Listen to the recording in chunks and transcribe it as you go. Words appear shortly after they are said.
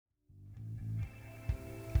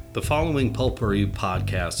The following Pulpery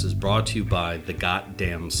podcast is brought to you by The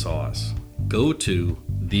Goddamn Sauce. Go to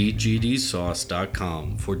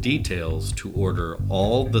thegdsauce.com for details to order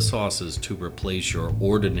all the sauces to replace your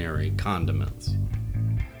ordinary condiments.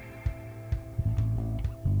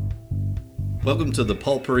 Welcome to the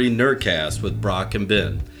Pulpery Nerdcast with Brock and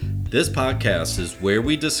Ben. This podcast is where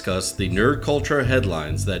we discuss the nerd culture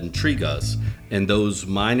headlines that intrigue us and those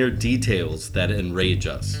minor details that enrage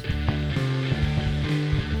us.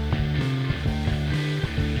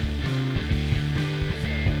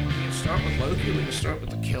 Start with Loki, or we can start with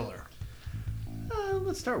the killer?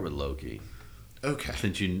 Let's start with Loki. Okay.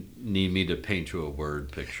 Since you need me to paint you a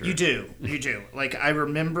word picture. You do. Like, I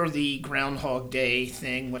remember the Groundhog Day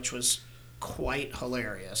thing, which was quite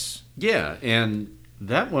hilarious. Yeah, and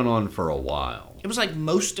that went on for a while. It was like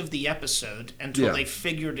most of the episode until they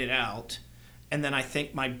figured it out, and then I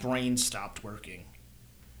think my brain stopped working.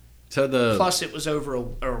 Plus, it was over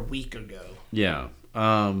a week ago. Yeah.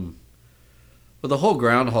 Well, the whole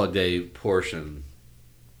Groundhog Day portion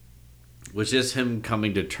was just him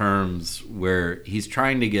coming to terms where he's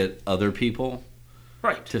trying to get other people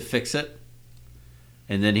to fix it.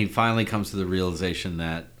 And then he finally comes to the realization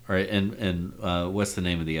that, and what's the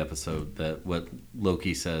name of the episode, that what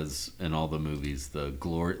Loki says in all the movies, the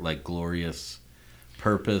glorious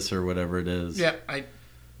purpose or whatever it is. Yeah,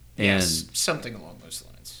 yes, something along those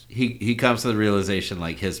lines. He comes to the realization,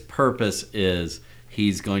 like, his purpose is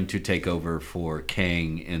he's going to take over for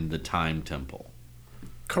Kang in the Time Temple.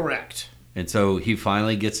 Correct. And so he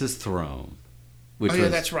finally gets his throne.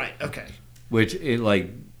 That's right. Okay. Which,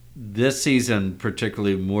 this season,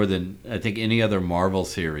 particularly more than, I think, any other Marvel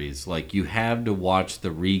series, like, you have to watch the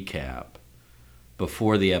recap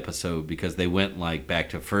before the episode because they went, like, back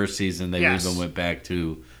to first season. They even went back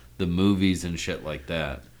to the movies and shit like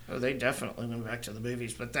that. Oh, they definitely went back to the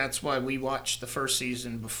movies, but that's why we watched the first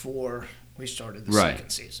season before we started the second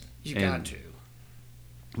season. You got to.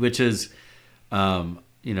 Which is, I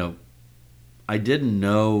didn't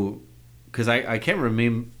know, because I can't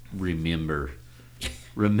remember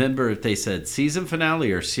if they said season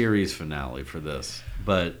finale or series finale for this,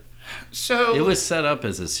 but it was set up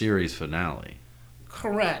as a series finale.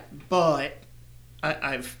 Correct, but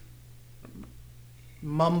I've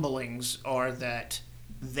mumblings are that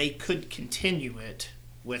they could continue it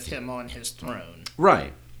with him on his throne.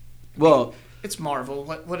 Right. Well, it's Marvel.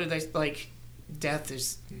 What do they like? Death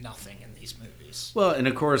is nothing in these movies. Well, and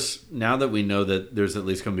of course, now that we know that there's at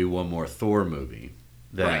least going to be one more Thor movie,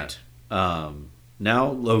 that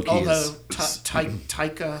now Loki Although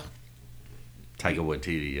Taika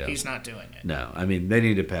Waititi, he's not doing it. No, I mean, they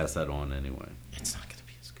need to pass that on anyway. It's not going to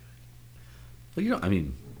be as good. Well,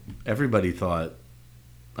 everybody thought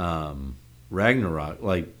Ragnarok,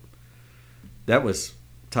 like, that was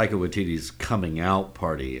Taika Waititi's coming out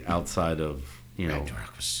party outside of,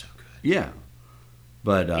 Ragnarok was so good. Yeah.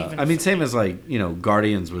 But, same as, like,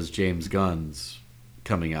 Guardians was James Gunn's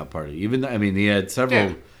coming out party. He had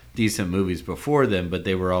several decent movies before then, but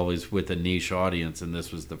they were always with a niche audience, and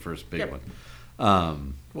this was the first big one.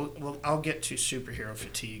 Well, I'll get to superhero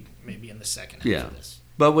fatigue maybe in the second half of this.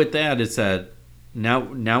 But with that, it's that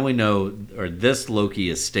now we know, or this Loki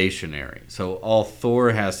is stationary. So all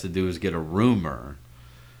Thor has to do is get a rumor,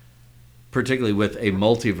 particularly with a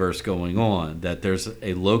multiverse going on, that there's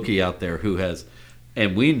a Loki out there who has,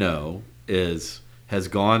 and we know has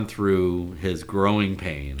gone through his growing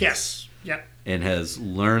pains. Yes. Yep. And has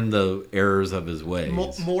learned the errors of his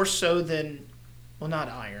ways. More so than, not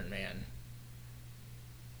Iron Man.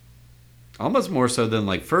 Almost more so than,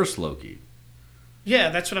 like, first Loki. Yeah,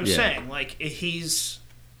 that's what I'm saying. Like, he's,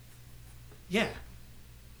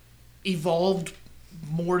 evolved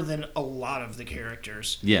more than a lot of the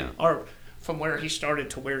characters. Yeah. Or from where he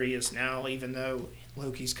started to where he is now, even though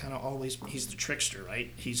Loki's kind of always, he's the trickster,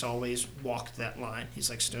 right? He's always walked that line.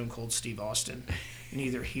 He's like Stone Cold Steve Austin.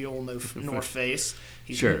 Neither heel nor face.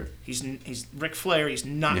 He's Ric Flair. He's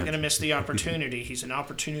not going to miss the opportunity. He's an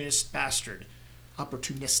opportunistic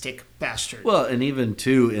bastard. Well, and even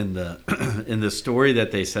too in the story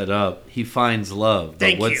that they set up, he finds love.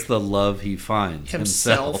 But what's the love he finds?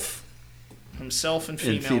 Himself in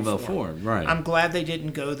female form. Right. I'm glad they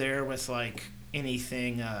didn't go there with, like,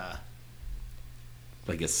 anything.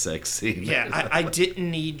 Like a sex scene. Yeah, I didn't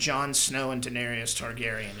need Jon Snow and Daenerys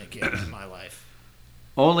Targaryen again in my life.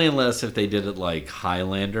 Only unless if they did it like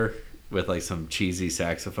Highlander with, like, some cheesy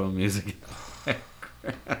saxophone music.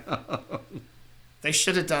 They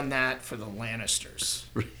should have done that for the Lannisters.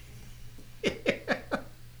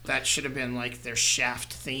 That should have been, like, their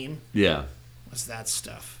Shaft theme. Yeah. Was that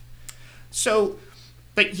stuff. So,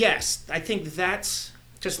 but yes, I think that's,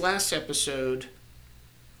 because last episode,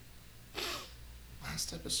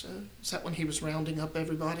 last episode? Is that when he was rounding up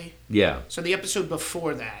everybody? Yeah. So the episode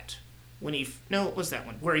before that, when it was that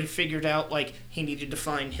one, where he figured out, like, he needed to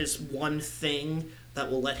find his one thing that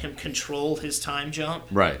will let him control his time jump.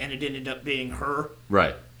 Right. And it ended up being her.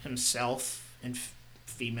 Right. Himself in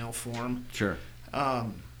female form. Sure. Yeah,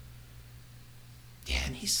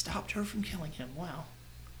 and he stopped her from killing him. Wow.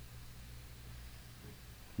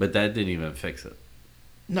 But that didn't even fix it.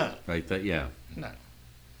 No. Like that, yeah. No.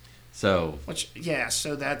 So. Which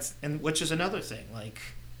is another thing, like.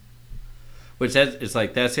 It's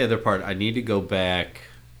like, that's the other part. I need to go back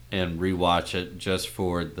and rewatch it just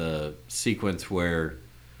for the sequence where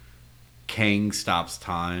Kang stops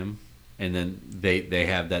time, and then they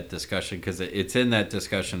have that discussion, because it's in that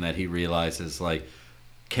discussion that he realizes, like,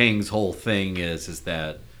 Kang's whole thing is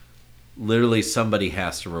that literally somebody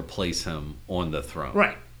has to replace him on the throne.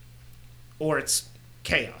 Right. Or it's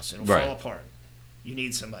chaos. It'll fall apart. You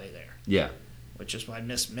need somebody there. Yeah. Which is why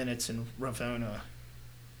Miss Minutes and Ravonna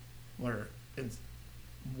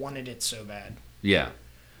wanted it so bad. Yeah.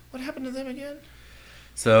 What happened to them again?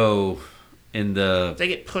 So, they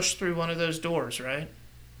get pushed through one of those doors, right?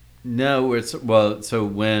 No, so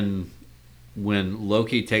when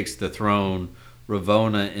Loki takes the throne,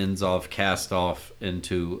 Ravonna ends off cast off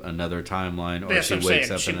into another timeline, or she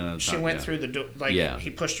wakes up in another time. She went through the door, he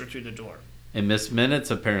pushed her through the door. And Miss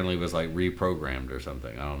Minutes apparently was like reprogrammed or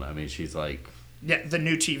something. I don't know. I mean, she's like, yeah, the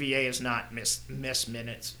new TVA is not Miss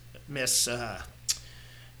Minutes,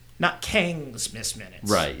 not Kang's Miss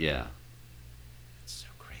Minutes. Right? Yeah. It's so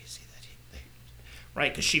crazy that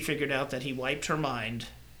right, because she figured out that he wiped her mind.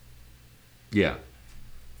 Yeah.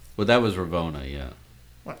 Well, that was Ravonna. Yeah.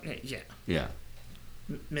 Well, yeah. Yeah.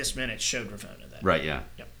 Miss Minutes showed Ravonna that. Right. Yeah.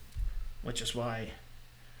 Yep. Which is why.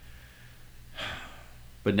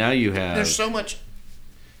 But now you have. There's so much.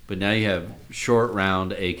 But now you have Short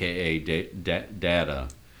Round, aka Data.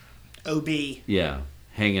 OB. Yeah,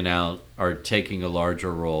 hanging out or taking a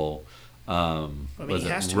larger role. Was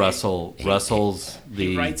it Russell? Russell's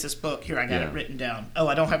he writes this book. Here, I got it written down. Oh,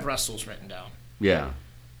 I don't have Russell's written down. Yeah.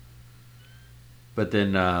 But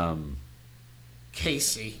then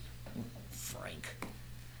Casey, Frank,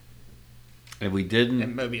 and we didn't.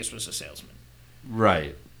 And Mobius was a salesman.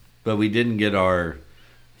 Right, but we didn't get our.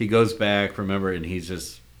 He goes back, remember, and he's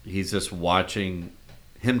just watching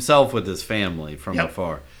himself with his family from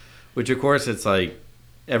afar, which of course it's like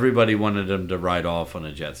everybody wanted him to ride off on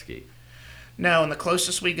a jet ski. No, and the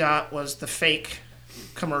closest we got was the fake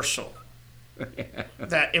commercial.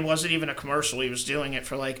 That it wasn't even a commercial. He was doing it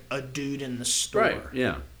for like a dude in the store. Right.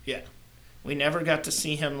 Yeah. Yeah. We never got to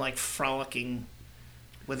see him like frolicking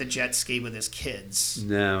with a jet ski with his kids.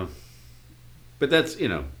 No. But that's,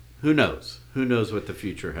 who knows? Who knows what the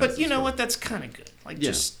future has? But you know what? That's kind of good. Like,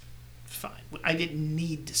 just fine. I didn't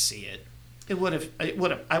need to see it. I would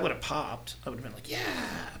have popped. I would have been like, yeah,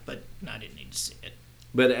 but no, I didn't need to see it.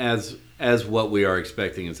 But as what we are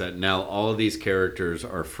expecting is that now all of these characters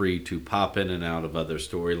are free to pop in and out of other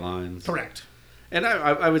storylines. Correct. And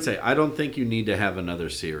I would say I don't think you need to have another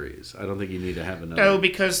series. I don't think you need to have another. No,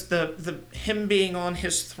 because the him being on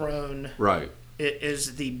his throne, right, it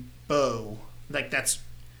is the bow. Like that's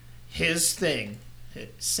his thing.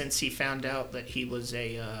 Since he found out that he was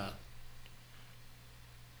the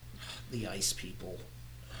ice people.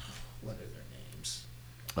 What are their names?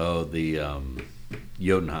 Oh, the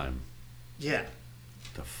Jotunheim. Yeah.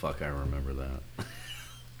 The fuck, I remember that.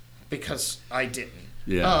 Because I didn't.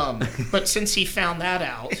 Yeah. But since he found that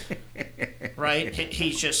out, right?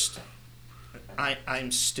 He's just,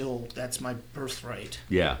 I'm still, that's my birthright.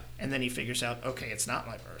 Yeah. And then he figures out, okay, it's not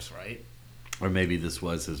my birthright. Or maybe this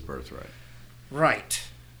was his birthright. Right.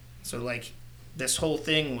 So, like, this whole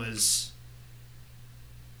thing was,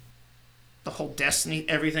 the whole destiny,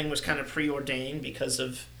 everything was kind of preordained because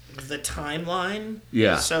of the timeline.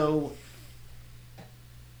 Yeah. So,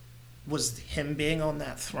 was him being on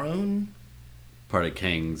that throne part of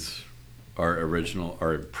Kang's,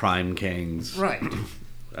 our prime Kang's? Right.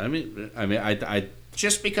 I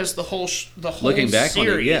just because the whole looking back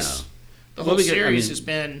series, on it, yeah. The whole series has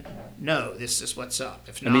been, no, this is what's up.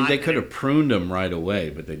 If not, they could have pruned him right away,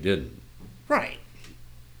 but they didn't. Right.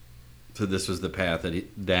 So this was the path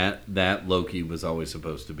that Loki was always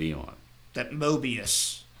supposed to be on. That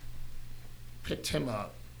Mobius picked him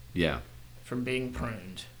up. Yeah. From being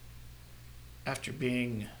pruned. After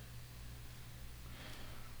being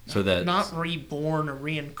not reborn or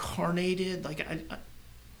reincarnated. Like I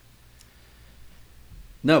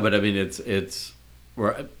No, but I mean it's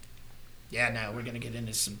yeah, no, we're gonna get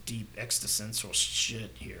into some deep existential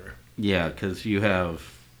shit here. Yeah, because you have,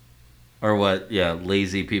 or what? Yeah,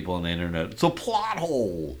 lazy people on the internet. It's a plot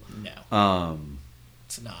hole. No.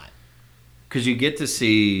 It's not. Because you get to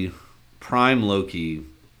see Prime Loki,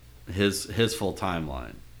 his full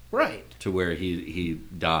timeline. Right. To where he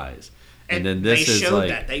dies. And then this they is showed like...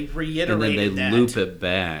 that. They reiterated that. And then they loop it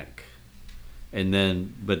back. And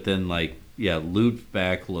then... But then, like... Yeah, loop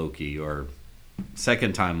back Loki, or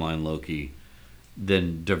second timeline Loki,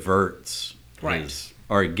 then diverts his...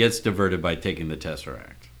 Or it gets diverted by taking the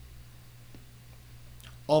Tesseract.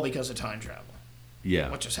 All because of time travel.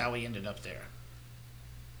 Yeah. Which is how he ended up there.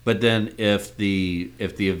 But then if the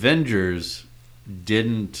Avengers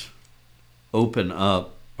didn't open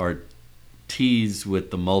up or tease with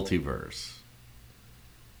the multiverse,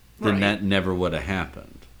 then that never would have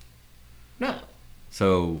happened. No.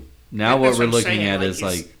 So now what we're looking at is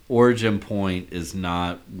like origin point is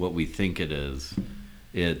not what we think it is.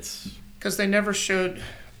 It's because they never showed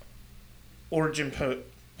origin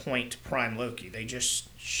point Prime Loki. They just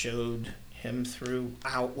showed him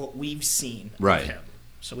throughout what we've seen of him.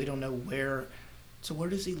 So we don't know where. So where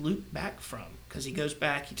does he loop back from? Because he goes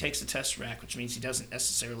back, he takes the Tesseract, which means he doesn't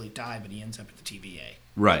necessarily die, but he ends up at the TVA.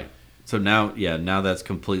 Right. So now that's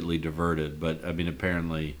completely diverted. But I mean,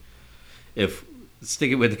 apparently, if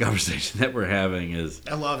sticking with the conversation that we're having is,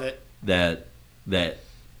 I love it that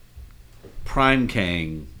Prime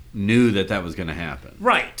Kang knew that was going to happen.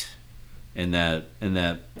 Right. And that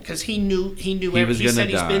because he knew he said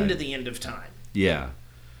he's been to the end of time. Yeah.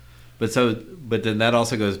 But then that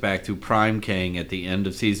also goes back to Prime Kang at the end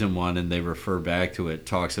of season 1, and they refer back to it,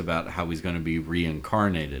 talks about how he's going to be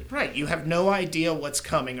reincarnated. Right. You have no idea what's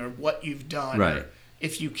coming or what you've done. Right. Or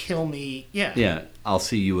if you kill me, Yeah, I'll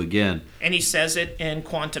see you again. And he says it in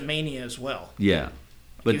Quantumania as well. Yeah.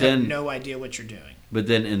 But you have no idea what you're doing. But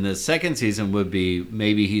then in the second season would be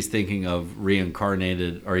maybe he's thinking of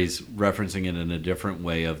reincarnated, or he's referencing it in a different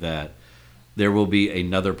way of that there will be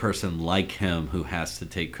another person like him who has to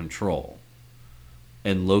take control.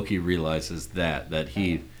 And Loki realizes that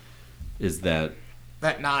he is that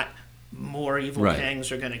not more evil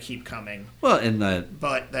Kangs are going to keep coming. Well, and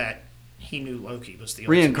but that he knew Loki was the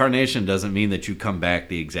reincarnation doesn't mean that you come back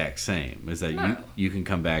the exact same. Is that you can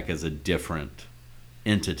come back as a different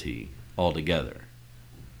entity altogether.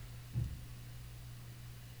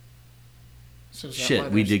 So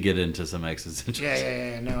shit, we did get into some existential.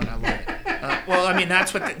 Yeah. No, and I love it. Well, I mean,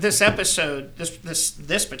 that's what this episode,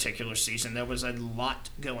 this particular season, there was a lot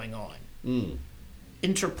going on.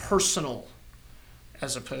 Interpersonal,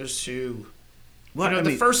 as opposed to,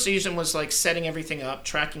 the first season was like setting everything up,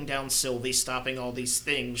 tracking down Sylvie, stopping all these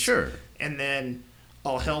things. Sure. And then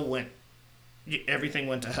everything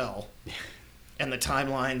went to hell, and the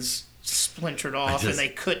timelines splintered off, and they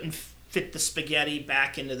couldn't fit the spaghetti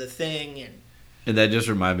back into the thing, And that just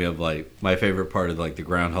reminded me of, like, my favorite part of, like, the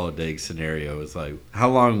Groundhog Day scenario is, like, how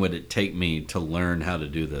long would it take me to learn how to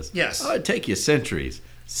do this? Yes. Oh, it'd take you centuries.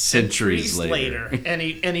 Centuries later. And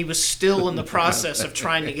he was still in the process of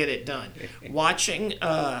trying to get it done. Watching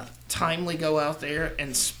Timely go out there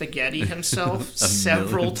and spaghetti himself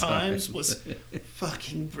several times was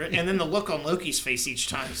fucking brilliant. And then the look on Loki's face each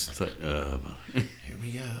time. It's like, here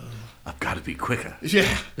we go. I've got to be quicker.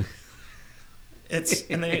 Yeah. And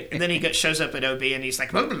then he shows up at OB and he's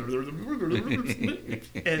like,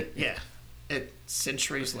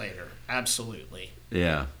 centuries later, absolutely.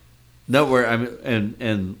 Yeah, no,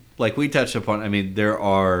 and like we touched upon. I mean, there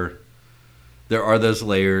are those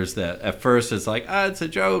layers that at first it's like, it's a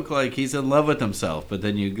joke, like he's in love with himself, but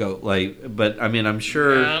then you go but I mean, I'm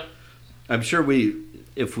sure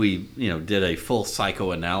if we did a full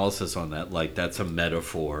psychoanalysis on that, like that's a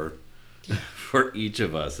metaphor for each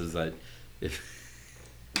of us. Is that if.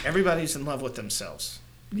 Everybody's in love with themselves.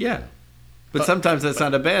 Yeah. But sometimes that's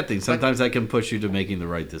not a bad thing. Sometimes that can push you to making the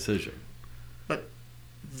right decision. But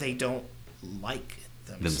they don't like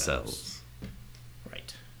themselves.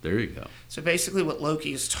 Right. There you go. So basically what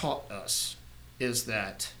Loki has taught us is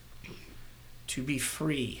that to be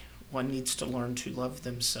free, one needs to learn to love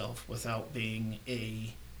themselves without being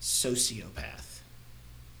a sociopath.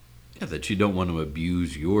 Yeah, that you don't want to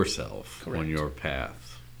abuse yourself on your path.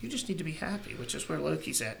 You just need to be happy, which is where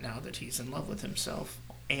Loki's at now, that he's in love with himself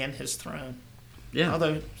and his throne. Yeah.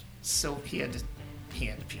 Although he had to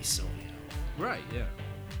piece Sylvia. Right, yeah.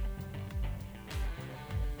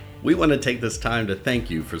 We want to take this time to thank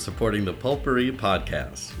you for supporting the Pulpery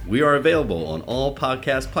Podcast. We are available on all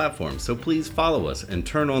podcast platforms, so please follow us and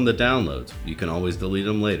turn on the downloads. You can always delete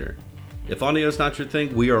them later. If audio is not your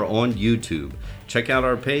thing, we are on YouTube. Check out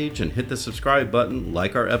our page and hit the subscribe button,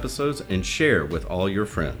 like our episodes, and share with all your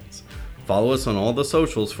friends. Follow us on all the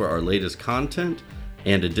socials for our latest content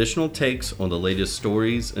and additional takes on the latest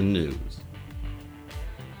stories and news.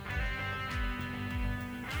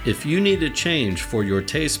 If you need a change for your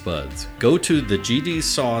taste buds, go to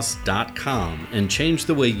thegdsauce.com and change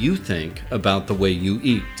the way you think about the way you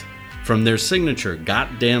eat. From their signature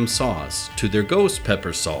goddamn sauce to their ghost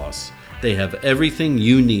pepper sauce, they have everything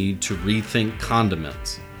you need to rethink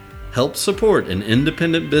condiments. Help support an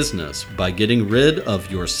independent business by getting rid of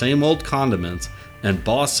your same old condiments and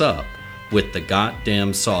boss up with the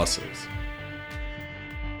goddamn sauces.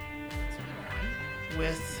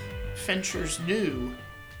 With Fincher's new...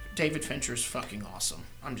 David Fincher's fucking awesome.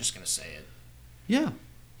 I'm just going to say it. Yeah.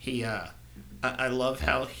 I love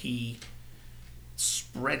how he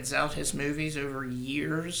spreads out his movies over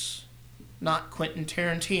years. Not Quentin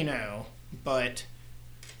Tarantino, but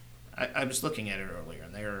I was looking at it earlier,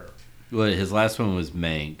 and they're... Well, his last one was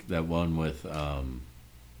Mank, that one with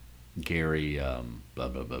Gary, blah,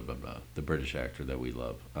 blah, blah, blah, blah, the British actor that we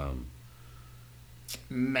love.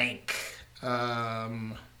 Mank.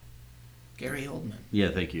 Gary Oldman. Yeah,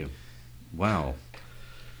 thank you. Wow.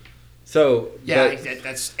 So yeah,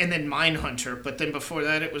 that's and then Mindhunter, but then before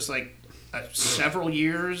that it was like several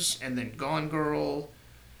years, and then Gone Girl.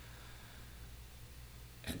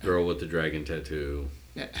 Girl with the Dragon Tattoo.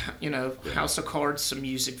 Yeah. House of Cards, some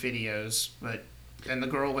music videos, and the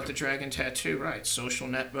Girl with the Dragon Tattoo, right? Social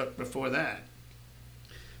Network before that.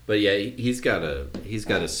 But yeah, he's got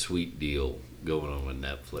a sweet deal going on with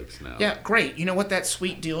Netflix now. Yeah, great. You know what that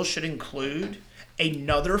sweet deal should include?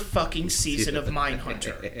 Another fucking season of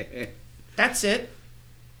Mindhunter. That's it.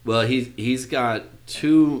 Well, he's got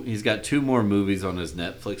two more movies on his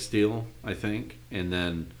Netflix deal, I think, and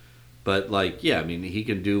then, but like, yeah, I mean, he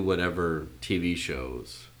can do whatever TV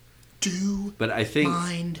shows. But I think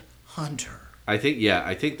Mindhunter. I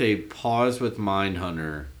think they paused with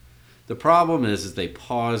Mindhunter. The problem is they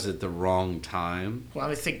paused at the wrong time. Well,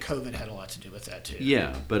 I think COVID had a lot to do with that too.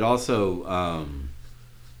 Yeah, but also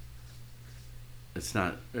it's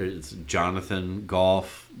Jonathan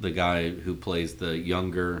Goff, the guy who plays the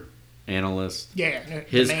younger analyst. Yeah.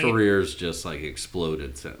 His career's just like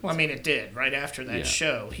exploded since. Well, I mean, it did. Right after that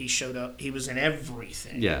show, he showed up. He was in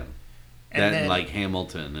everything. Yeah. And like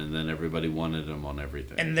Hamilton, and then everybody wanted him on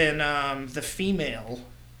everything. And then the female...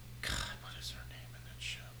 God, what is her name in that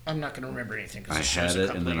show? I'm not going to remember anything. I had it,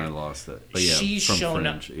 and then I lost it. But yeah, she's from shown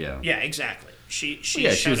Fringe, up. Yeah. Yeah, exactly. She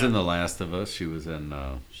was in The Last of Us. She was in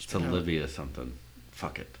it's Olivia something.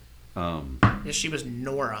 Fuck it. Yeah, she was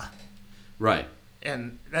Nora. Right.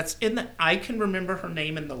 And that's in the... I can remember her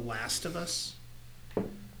name in The Last of Us.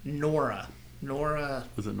 Nora.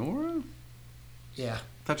 Was it Nora? Yeah.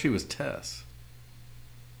 I thought she was Tess.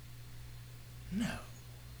 No.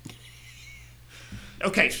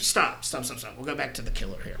 Okay, stop. We'll go back to the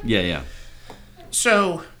killer here. Yeah.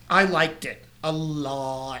 So, I liked it a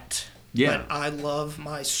lot. Yeah. But I love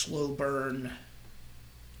my slow burn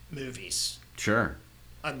movies. Sure.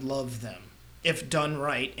 I love them. If done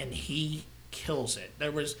right, and he kills it.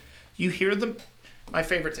 My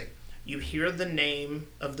favorite thing, you hear the name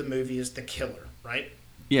of the movie is The Killer, right?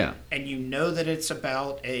 Yeah. And you know that it's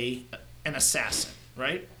about an assassin,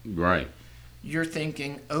 right? Right. You're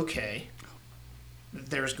thinking, okay,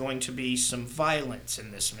 there's going to be some violence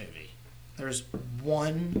in this movie. There's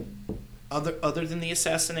one, other than the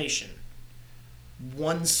assassination,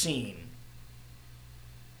 one scene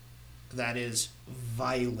that is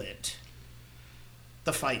violent.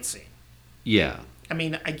 The fight scene. Yeah. I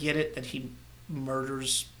mean, I get it that he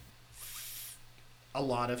murders a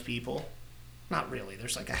lot of people. Not really.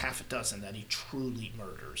 There's like a half a dozen that he truly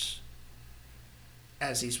murders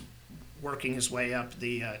as he's working his way up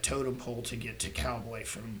the totem pole to get to Cowboy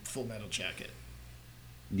from Full Metal Jacket.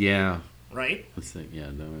 Yeah. Right? Let's think.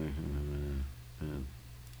 Yeah.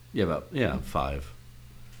 About 5.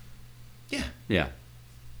 Yeah. Yeah.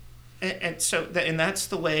 And so and that's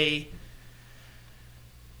the way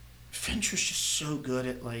Fincher's just so good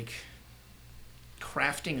at like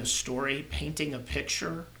crafting a story, painting a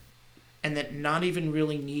picture, and that not even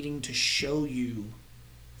really needing to show you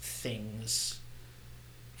things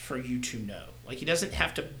for you to know. Like, he doesn't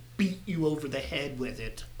have to beat you over the head with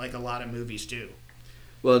it like a lot of movies do.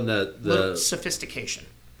 Well, the sophistication.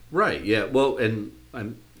 Right, yeah. Well, and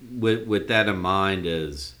with that in mind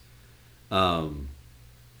is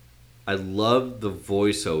I love the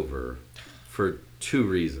voiceover for 2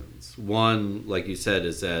 reasons. One, like you said,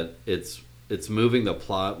 is that it's moving the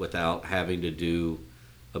plot without having to do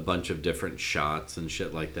a bunch of different shots and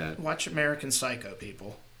shit like that. Watch American Psycho,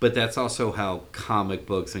 people. But that's also how comic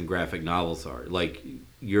books and graphic novels are. Like,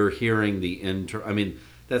 you're hearing the I mean,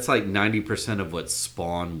 that's like 90% of what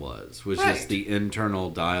Spawn was just the internal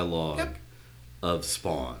dialogue of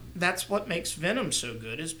Spawn. That's what makes Venom so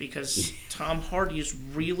good, is because Tom Hardy is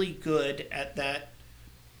really good at that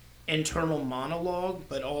internal monologue,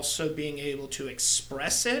 but also being able to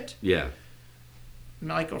express it. Yeah.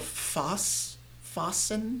 Michael Fassbender.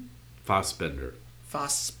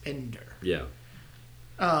 Yeah.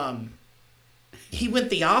 He went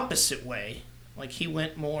the opposite way. Like, he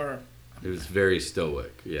went more... It was very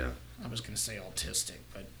stoic, yeah. I was going to say autistic,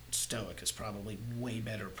 but stoic is probably way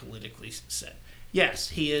better politically said. Yes,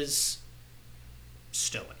 he is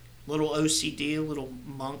stoic. Little OCD, a little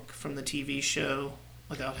monk from the TV show,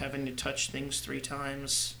 without having to touch things 3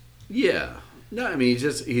 times. Yeah. No, I mean,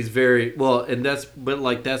 he's very, well, and that's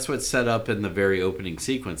what's set up in the very opening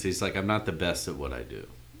sequence. He's like, I'm not the best at what I do.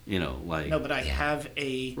 You know, like... No, but I have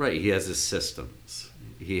a... Right, he has his systems.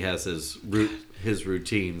 He has his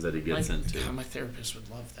routines that he gets into. God, my therapist would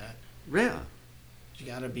love that. Yeah. You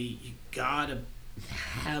gotta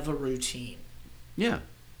have a routine. Yeah.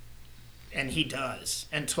 And he does.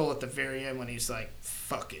 Until at the very end when he's like,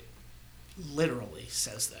 fuck it. Literally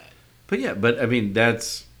says that. But I mean,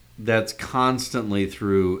 that's constantly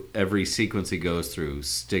through every sequence he goes through.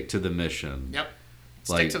 Stick to the mission. Yep.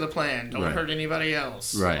 Stick to the plan. Don't hurt anybody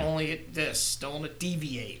else. Right. Only this. Don't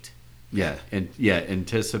deviate. Yeah. And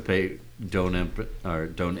anticipate. Don't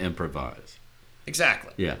improvise.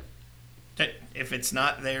 Exactly. Yeah. If it's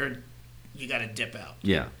not there, you got to dip out.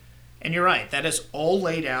 Yeah. And you're right. That is all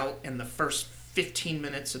laid out in the first 15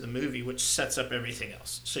 minutes of the movie, which sets up everything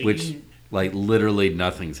else. So like literally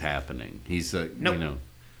nothing's happening. He's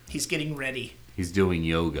he's getting ready. He's doing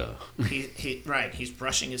yoga. He's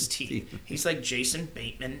brushing his teeth. He's like Jason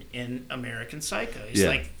Bateman in American Psycho. He's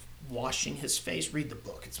like washing his face. Read the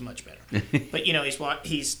book; it's much better. But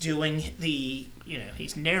he's doing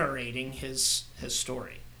he's narrating his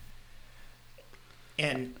story.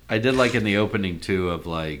 And I did like in the opening too of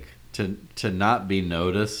like to not be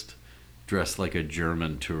noticed, dressed like a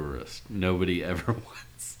German tourist. Nobody ever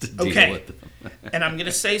wants to deal with them. And I'm going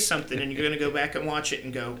to say something, and you're going to go back and watch it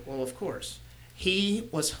and go, well, of course. He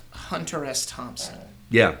was Hunter S. Thompson.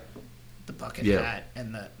 Yeah. The bucket hat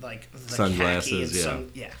and the sunglasses. khaki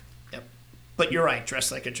and yep. But you're right,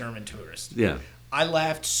 dressed like a German tourist. Yeah. I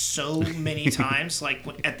laughed so many times, like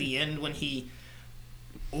at the end when he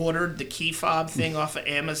ordered the key fob thing off of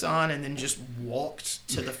Amazon and then just walked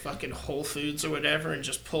to the fucking Whole Foods or whatever and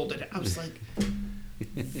just pulled it out. I was like,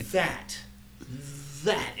 that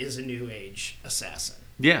is a new age assassin.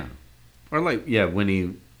 Yeah. Or like, when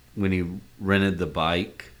he rented the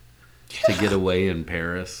bike to get away in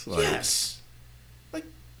Paris. Like, yes. Like,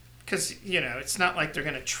 because, it's not like they're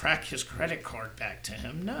going to track his credit card back to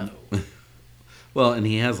him. No. Well, and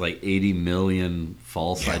he has like 80 million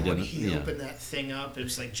false identities. When he opened that thing up, it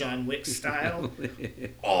was like John Wick style.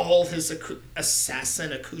 All his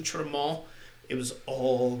assassin accoutrement, it was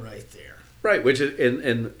all right there. Right, which is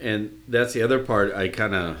and that's the other part.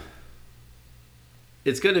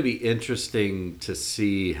 It's going to be interesting to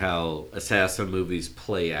see how assassin movies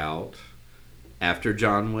play out after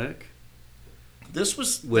John Wick. This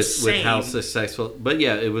was with how successful, but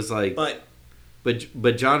it was like.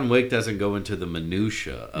 But John Wick doesn't go into the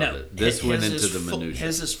minutia of it. This went into the minutia.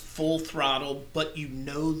 His is full throttle, but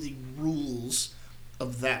the rules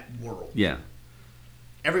of that world. Yeah.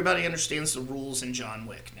 Everybody understands the rules in John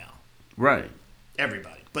Wick now. Right.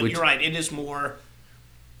 Everybody. But you're right. It is more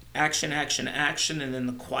action, action, action, and then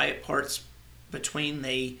the quiet parts between,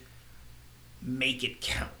 they make it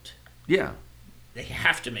count. Yeah. They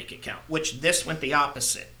have to make it count, which this went the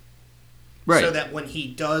opposite. Right. So that when he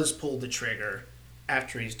does pull the trigger,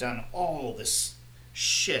 after he's done all this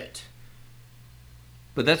shit.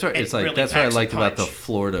 But that's what it's like. Really, that's what I liked about the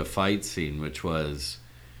Florida fight scene, which was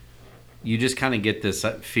you just kind of get this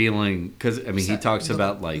feeling because he talks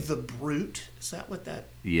about like the brute. Is that what that?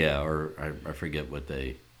 Yeah, or I forget what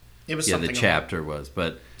they. It was the chapter was,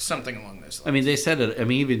 but something along those lines. They said it.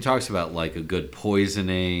 He even talks about like a good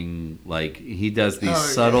poisoning. Like he does these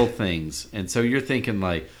subtle things, and so you're thinking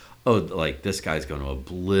like, oh, like this guy's going to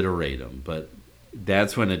obliterate him, but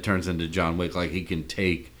that's when it turns into John Wick. Like he can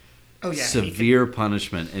take severe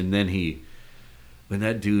punishment, and then when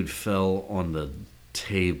that dude fell on the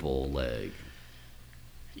table leg,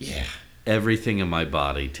 everything in my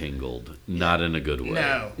body tingled, not in a good way.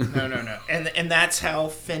 No. And that's how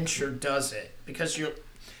Fincher does it, because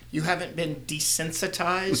you haven't been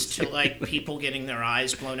desensitized to like people getting their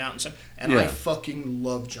eyes blown out and stuff. And I fucking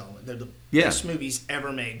love John Wick. They're the best movies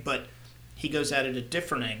ever made. But he goes at it a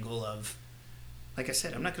different angle of, like I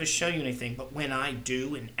said, I'm not going to show you anything, but when I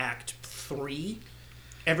do in Act 3,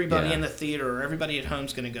 everybody in the theater or everybody at home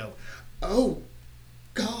is going to go, oh,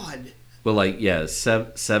 God. Well, like,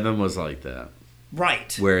 7 was like that.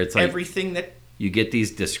 Right. Where it's like... Everything that you get these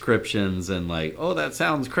descriptions and like, oh, that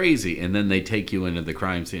sounds crazy, and then they take you into the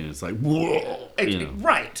crime scene. And it's like, whoa,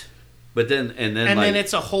 right. But then then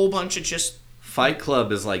it's a whole bunch of just. Fight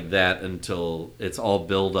Club is like that until it's all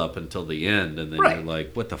build up until the end, and then you're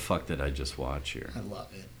like, what the fuck did I just watch here? I love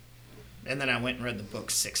it. And then I went and read the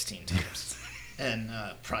book 16 times. And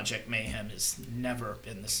Project Mayhem has never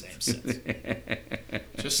been the same since.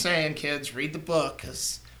 Just saying, kids, read the book,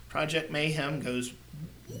 because Project Mayhem goes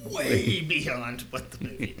way beyond what the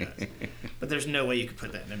movie does. But there's no way you could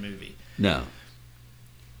put that in a movie. No.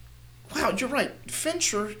 Wow, you're right.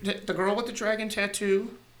 Fincher, The Girl with the Dragon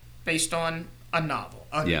Tattoo, based on a novel,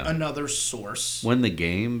 another source. Wasn't The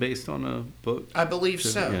Game based on a book? I believe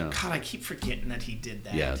so. Yeah. God, I keep forgetting that he did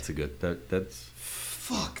that. Yeah, it's a good... That's...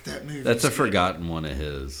 Fuck, that movie. That's a forgotten one of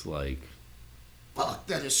his, like... Fuck,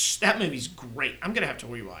 that movie's great. I'm going to have to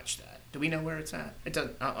rewatch that. Do we know where it's at? It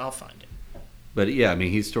doesn't. I'll find it. But yeah, I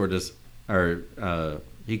mean, he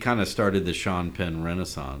kind of started the Sean Penn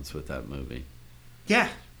renaissance with that movie. Yeah.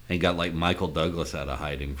 And got like Michael Douglas out of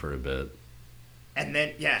hiding for a bit. And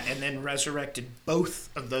then resurrected both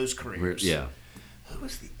of those careers. Yeah. Who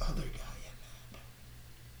was the other guy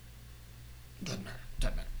in that?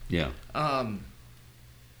 Doesn't matter. Yeah.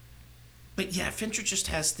 But yeah, Fincher just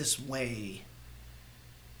has this way.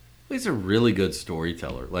 He's a really good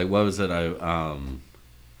storyteller. Like, what was it? I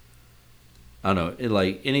don't know.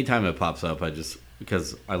 Like, anytime it pops up,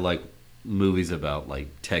 because I like movies about like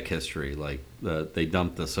tech history. Like, they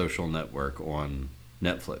dumped The Social Network on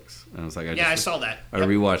Netflix, and it's like I saw that. I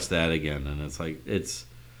rewatched that again, and it's like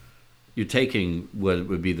you're taking what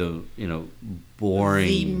would be the boring,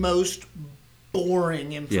 the most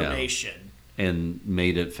boring information. And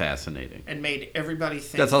made it fascinating. And made everybody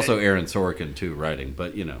think... That's also Aaron Sorkin, too, writing,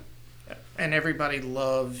 but, And everybody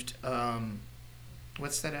loved...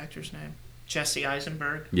 what's that actor's name? Jesse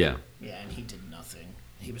Eisenberg? Yeah. Yeah, and he did nothing.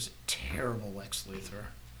 He was a terrible Lex Luthor.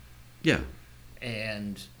 Yeah.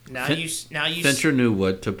 And now you... Fincher knew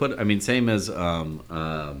what to put... I mean, same as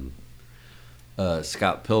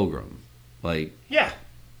Scott Pilgrim. Like... Yeah.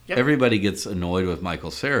 Yep. Everybody gets annoyed with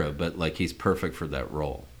Michael Cera, but, like, he's perfect for that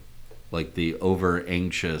role. Like the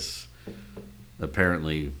over-anxious,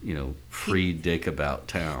 apparently, free dick about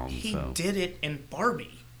town. He did it in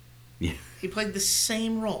Barbie. Yeah. He played the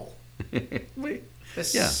same role.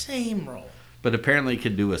 Same role. But apparently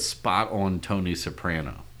could do a spot-on Tony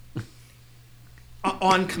Soprano.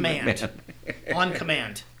 On command. On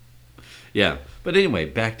command. Yeah. But anyway,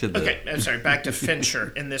 back to back to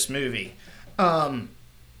Fincher in this movie.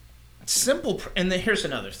 Here's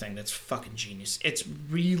another thing that's fucking genius. It's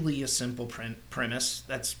really a simple premise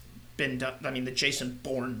that's been done. I mean, the Jason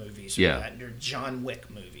Bourne movies, or John Wick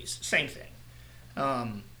movies, same thing.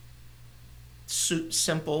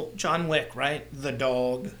 Simple. John Wick, right? The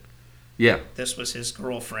dog. Yeah. This was his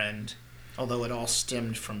girlfriend, although it all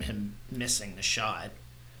stemmed from him missing the shot,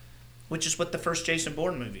 which is what the first Jason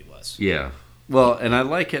Bourne movie was. Yeah. Well, and I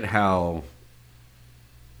like it how...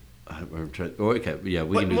 Okay, yeah,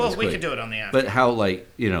 we can do this quick. We can do it on the after. But how, like,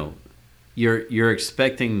 you're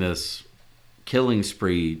expecting this killing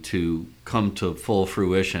spree to come to full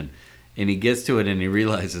fruition, and he gets to it and he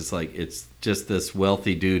realizes, like, it's just this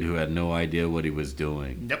wealthy dude who had no idea what he was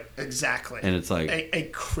doing. Nope, exactly. And it's like... A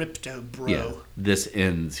crypto bro. Yeah, this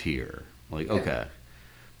ends here. Like, okay.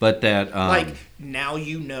 But that... like, now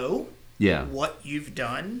you know yeah. what you've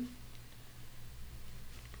done.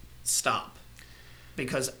 Stop.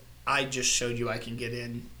 Because... I just showed you I can get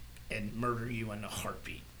in and murder you in a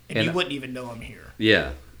heartbeat. And you wouldn't even know I'm here.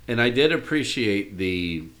 Yeah. And I did appreciate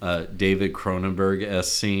the David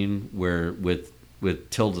Cronenberg-esque scene where with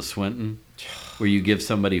Tilda Swinton, where you give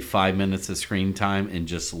somebody 5 minutes of screen time and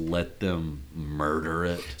just let them murder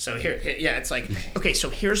it. So it's like, okay,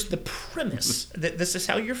 so here's the premise. This is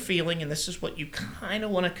how you're feeling, and this is what you kind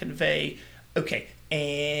of want to convey. Okay,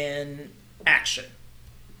 and action.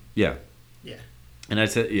 Yeah. Yeah. And I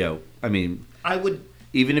said, I mean... I would...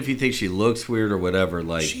 Even if you think she looks weird or whatever,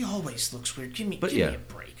 like... She always looks weird. Give me a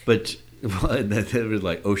break. But, it was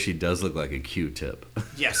like, oh, she does look like a Q-tip.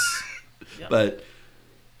 Yes. Yep. But,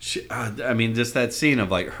 I mean, just that scene of,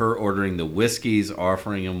 like, her ordering the whiskeys,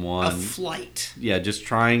 offering him one. A flight. Yeah, just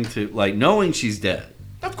trying to... Like, knowing she's dead.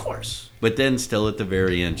 Of course. But then still at the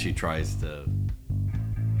very end, she tries to...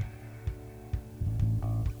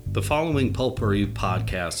 The following Pulpery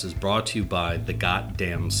podcast is brought to you by The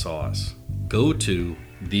Goddamn Sauce. Go to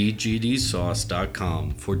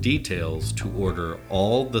thegdsauce.com for details to order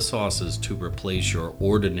all the sauces to replace your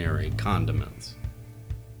ordinary condiments.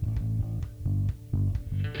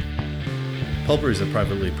 Pulpery is a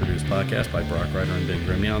privately produced podcast by Brock Ryder and Ben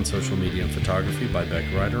Grimia. On social media and photography by Beck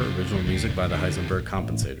Ryder. Original music by the Heisenberg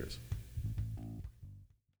Compensators.